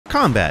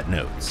Combat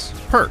notes.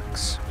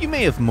 Perks. You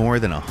may have more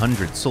than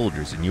 100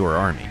 soldiers in your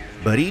army,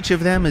 but each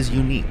of them is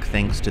unique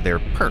thanks to their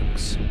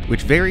perks,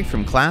 which vary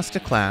from class to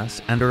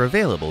class and are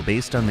available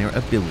based on their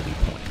ability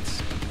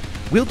points.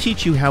 We'll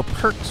teach you how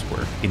perks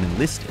work in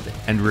Enlisted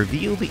and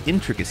reveal the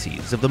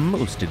intricacies of the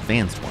most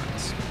advanced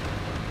ones.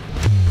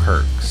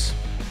 Perks.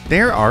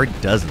 There are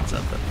dozens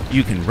of them.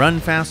 You can run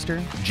faster,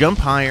 jump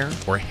higher,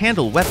 or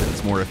handle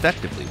weapons more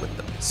effectively with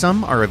them.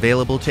 Some are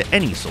available to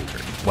any soldier,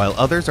 while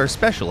others are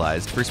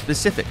specialized for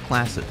specific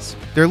classes.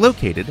 They're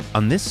located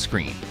on this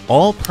screen.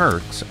 All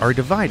perks are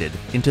divided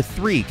into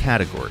 3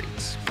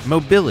 categories: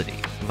 mobility,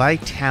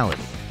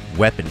 vitality,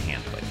 weapon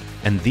handling.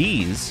 And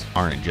these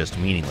aren't just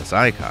meaningless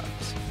icons.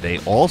 They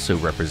also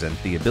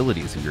represent the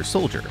abilities of your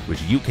soldier,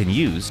 which you can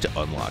use to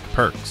unlock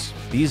perks.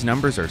 These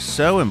numbers are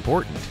so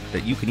important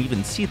that you can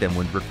even see them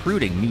when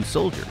recruiting new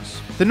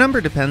soldiers. The number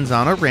depends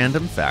on a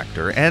random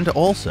factor and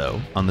also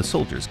on the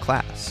soldier's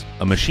class.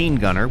 A machine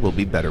gunner will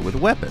be better with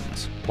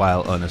weapons,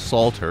 while an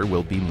assaulter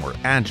will be more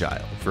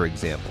agile, for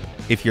example.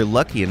 If you're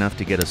lucky enough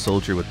to get a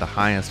soldier with the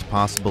highest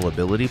possible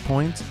ability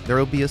points, there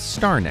will be a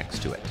star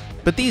next to it.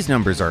 But these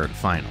numbers aren't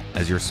final.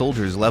 As your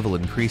soldier's level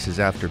increases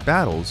after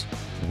battles,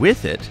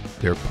 with it,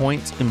 their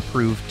points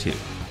improve too.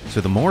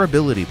 So the more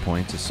ability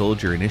points a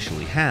soldier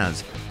initially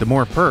has, the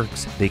more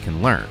perks they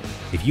can learn.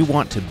 If you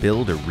want to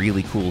build a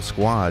really cool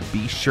squad,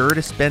 be sure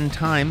to spend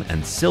time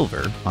and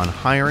silver on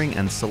hiring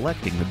and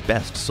selecting the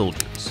best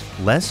soldiers.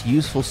 Less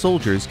useful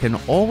soldiers can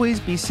always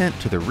be sent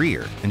to the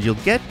rear, and you'll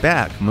get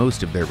back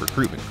most of their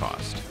recruitment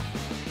cost.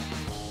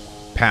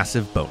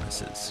 Passive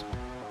bonuses.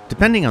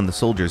 Depending on the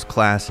soldier's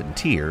class and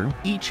tier,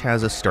 each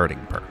has a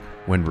starting perk.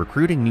 When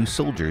recruiting new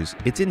soldiers,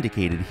 it's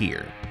indicated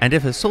here. And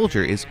if a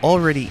soldier is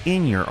already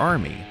in your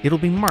army, it'll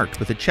be marked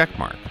with a check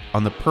mark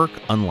on the perk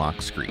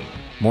unlock screen.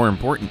 More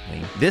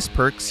importantly, this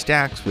perk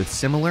stacks with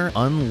similar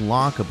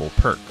unlockable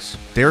perks.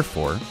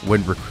 Therefore,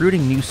 when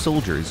recruiting new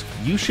soldiers,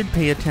 you should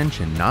pay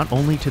attention not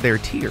only to their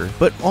tier,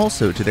 but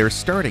also to their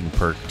starting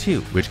perk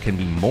too, which can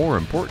be more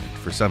important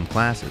for some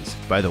classes.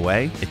 By the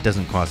way, it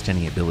doesn't cost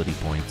any ability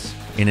points.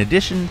 In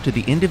addition to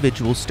the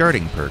individual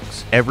starting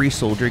perks, every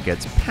soldier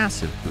gets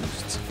passive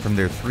boosts from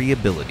their 3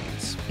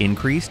 abilities: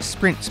 increased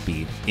sprint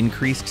speed,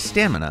 increased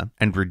stamina,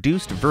 and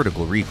reduced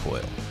vertical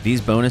recoil. These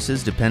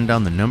bonuses depend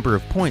on the number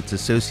of points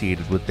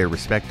associated with their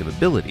respective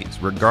abilities,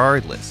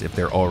 regardless if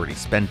they're already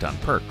spent on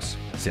perks.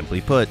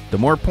 Simply put, the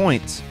more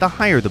points, the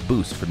higher the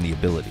boost from the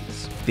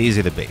abilities. These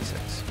are the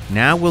basics.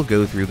 Now we'll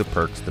go through the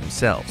perks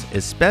themselves,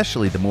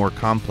 especially the more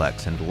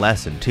complex and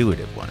less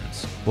intuitive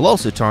ones. We'll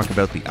also talk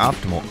about the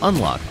optimal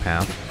unlock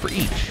path for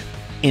each.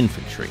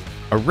 Infantry.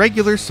 A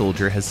regular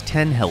soldier has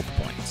 10 health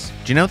points.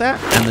 Do you know that?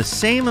 And the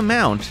same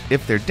amount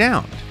if they're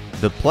downed.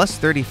 The plus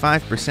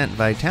 35%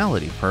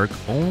 vitality perk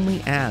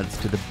only adds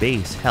to the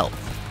base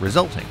health,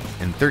 resulting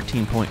in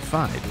 13.5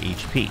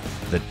 HP.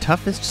 The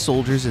toughest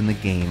soldiers in the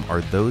game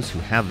are those who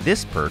have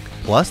this perk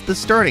plus the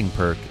starting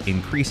perk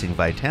increasing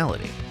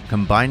vitality.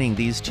 Combining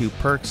these 2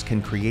 perks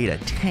can create a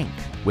tank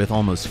with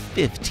almost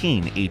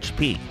 15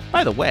 HP.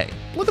 By the way,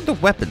 look at the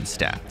weapon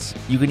stats.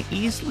 You can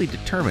easily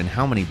determine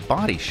how many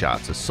body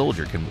shots a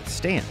soldier can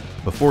withstand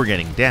before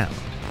getting down.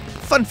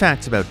 Fun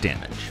facts about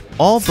damage.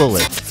 All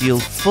bullets deal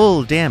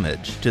full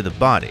damage to the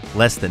body,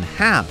 less than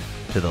half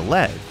to the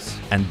legs,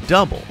 and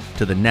double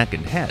to the neck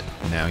and head.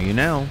 Now you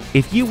know.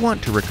 If you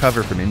want to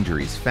recover from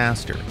injuries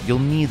faster, you'll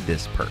need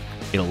this perk.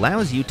 It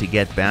allows you to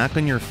get back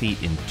on your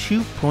feet in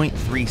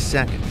 2.3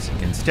 seconds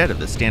instead of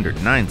the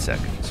standard 9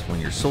 seconds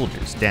when your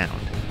soldier's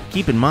downed.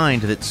 Keep in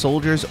mind that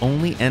soldiers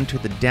only enter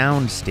the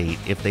downed state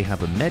if they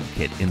have a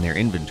medkit in their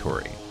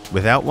inventory.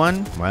 Without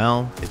one,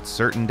 well, it's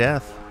certain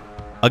death.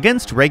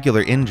 Against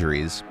regular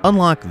injuries,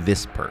 unlock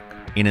this perk.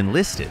 In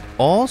Enlisted,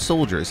 all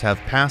soldiers have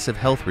passive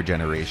health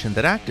regeneration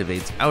that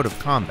activates out of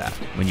combat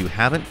when you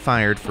haven't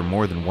fired for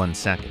more than 1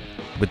 second.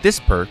 With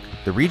this perk,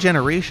 the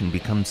regeneration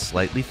becomes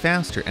slightly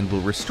faster and will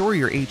restore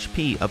your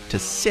HP up to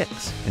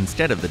 6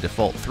 instead of the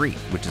default 3,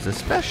 which is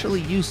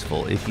especially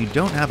useful if you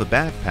don't have a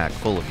backpack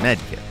full of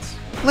medkits.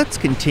 Let's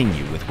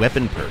continue with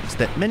weapon perks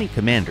that many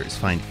commanders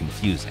find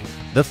confusing.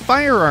 The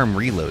firearm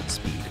reload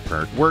speed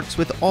perk works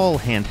with all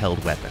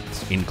handheld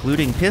weapons,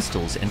 including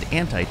pistols and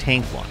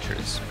anti-tank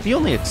launchers. The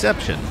only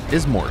exception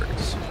is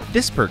mortars.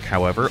 This perk,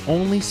 however,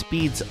 only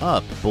speeds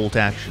up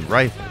bolt-action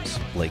rifles,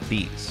 like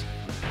these.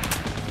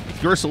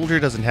 If your soldier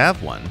doesn't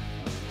have one,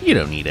 you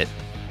don't need it.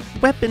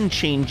 Weapon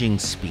changing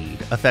speed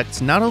affects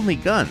not only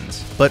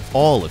guns, but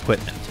all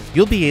equipment.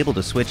 You'll be able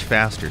to switch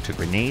faster to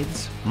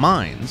grenades,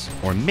 mines,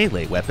 or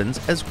melee weapons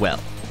as well.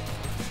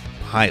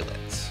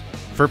 Pilots.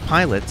 For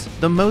pilots,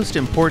 the most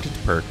important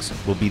perks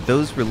will be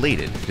those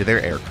related to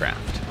their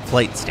aircraft.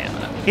 Flight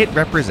stamina. It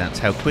represents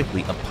how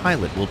quickly a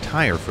pilot will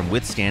tire from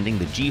withstanding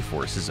the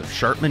G-forces of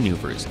sharp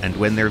maneuvers and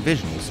when their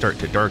vision will start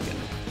to darken.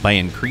 By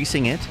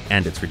increasing it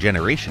and its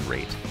regeneration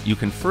rate, you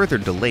can further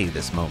delay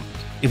this moment.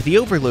 If the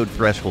overload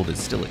threshold is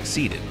still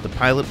exceeded, the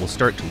pilot will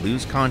start to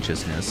lose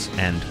consciousness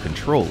and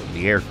control of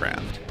the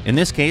aircraft. In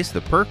this case,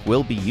 the perk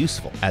will be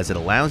useful, as it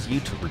allows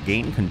you to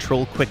regain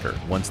control quicker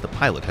once the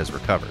pilot has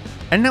recovered.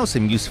 And now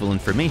some useful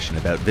information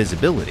about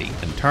visibility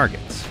and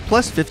targets.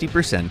 Plus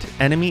 50%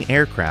 enemy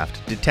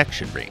aircraft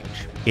detection range.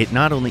 It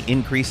not only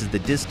increases the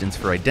distance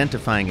for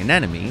identifying an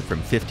enemy from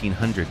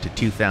 1500 to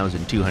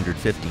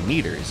 2250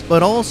 meters,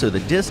 but also the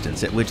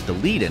distance at which the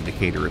lead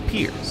indicator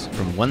appears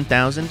from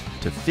 1000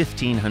 to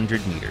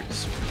 1500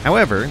 meters.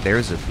 However,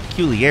 there's a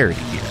peculiarity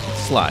here.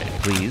 Slide,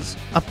 please.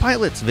 A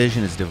pilot's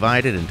vision is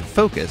divided into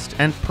focused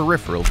and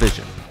peripheral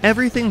vision.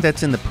 Everything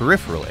that's in the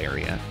peripheral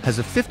area has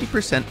a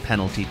 50%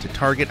 penalty to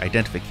target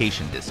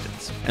identification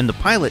distance, and the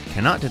pilot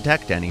cannot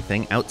detect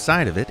anything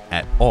outside of it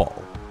at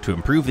all. To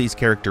improve these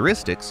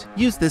characteristics,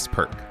 use this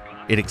perk.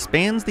 It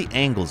expands the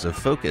angles of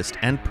focused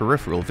and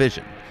peripheral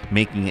vision,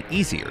 making it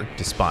easier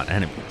to spot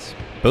enemies.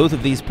 Both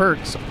of these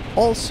perks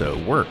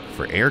also work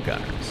for air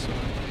gunners.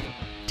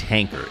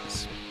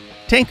 Tankers.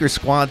 Tanker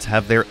squads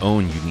have their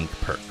own unique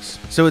perks,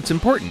 so it's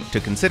important to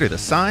consider the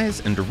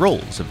size and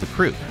roles of the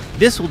crew.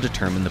 This will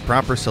determine the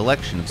proper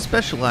selection of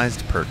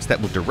specialized perks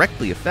that will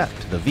directly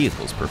affect the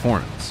vehicle's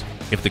performance.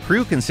 If the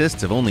crew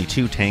consists of only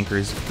 2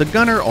 tankers, the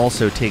gunner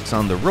also takes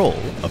on the role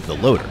of the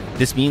loader.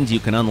 This means you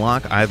can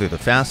unlock either the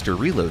faster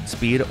reload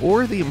speed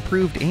or the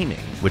improved aiming,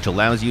 which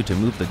allows you to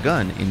move the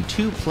gun in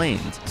 2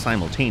 planes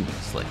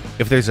simultaneously.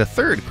 If there's a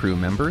third crew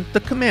member, the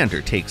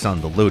commander takes on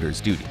the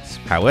loader's duties.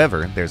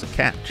 However, there's a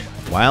catch.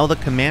 While the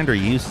commander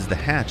uses the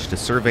hatch to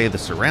survey the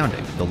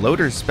surrounding, the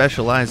loader's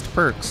specialized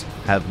perks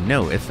have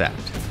no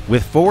effect.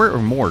 With 4 or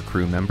more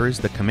crew members,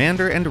 the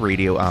commander and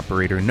radio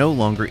operator no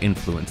longer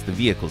influence the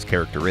vehicle's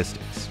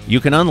characteristics. You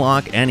can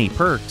unlock any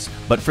perks,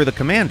 but for the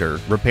commander,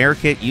 repair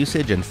kit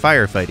usage and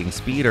firefighting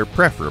speed are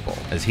preferable,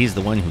 as he's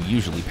the one who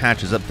usually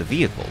patches up the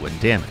vehicle when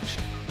damaged.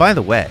 By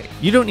the way,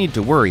 you don't need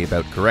to worry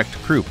about correct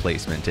crew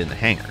placement in the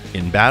hangar.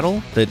 In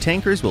battle, the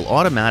tankers will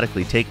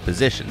automatically take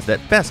positions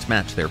that best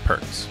match their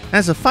perks.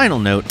 As a final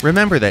note,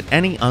 remember that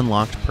any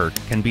unlocked perk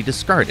can be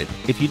discarded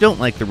if you don't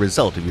like the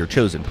result of your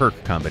chosen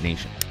perk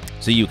combination.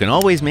 So you can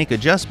always make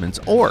adjustments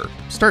or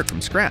start from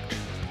scratch.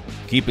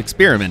 Keep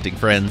experimenting,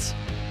 friends!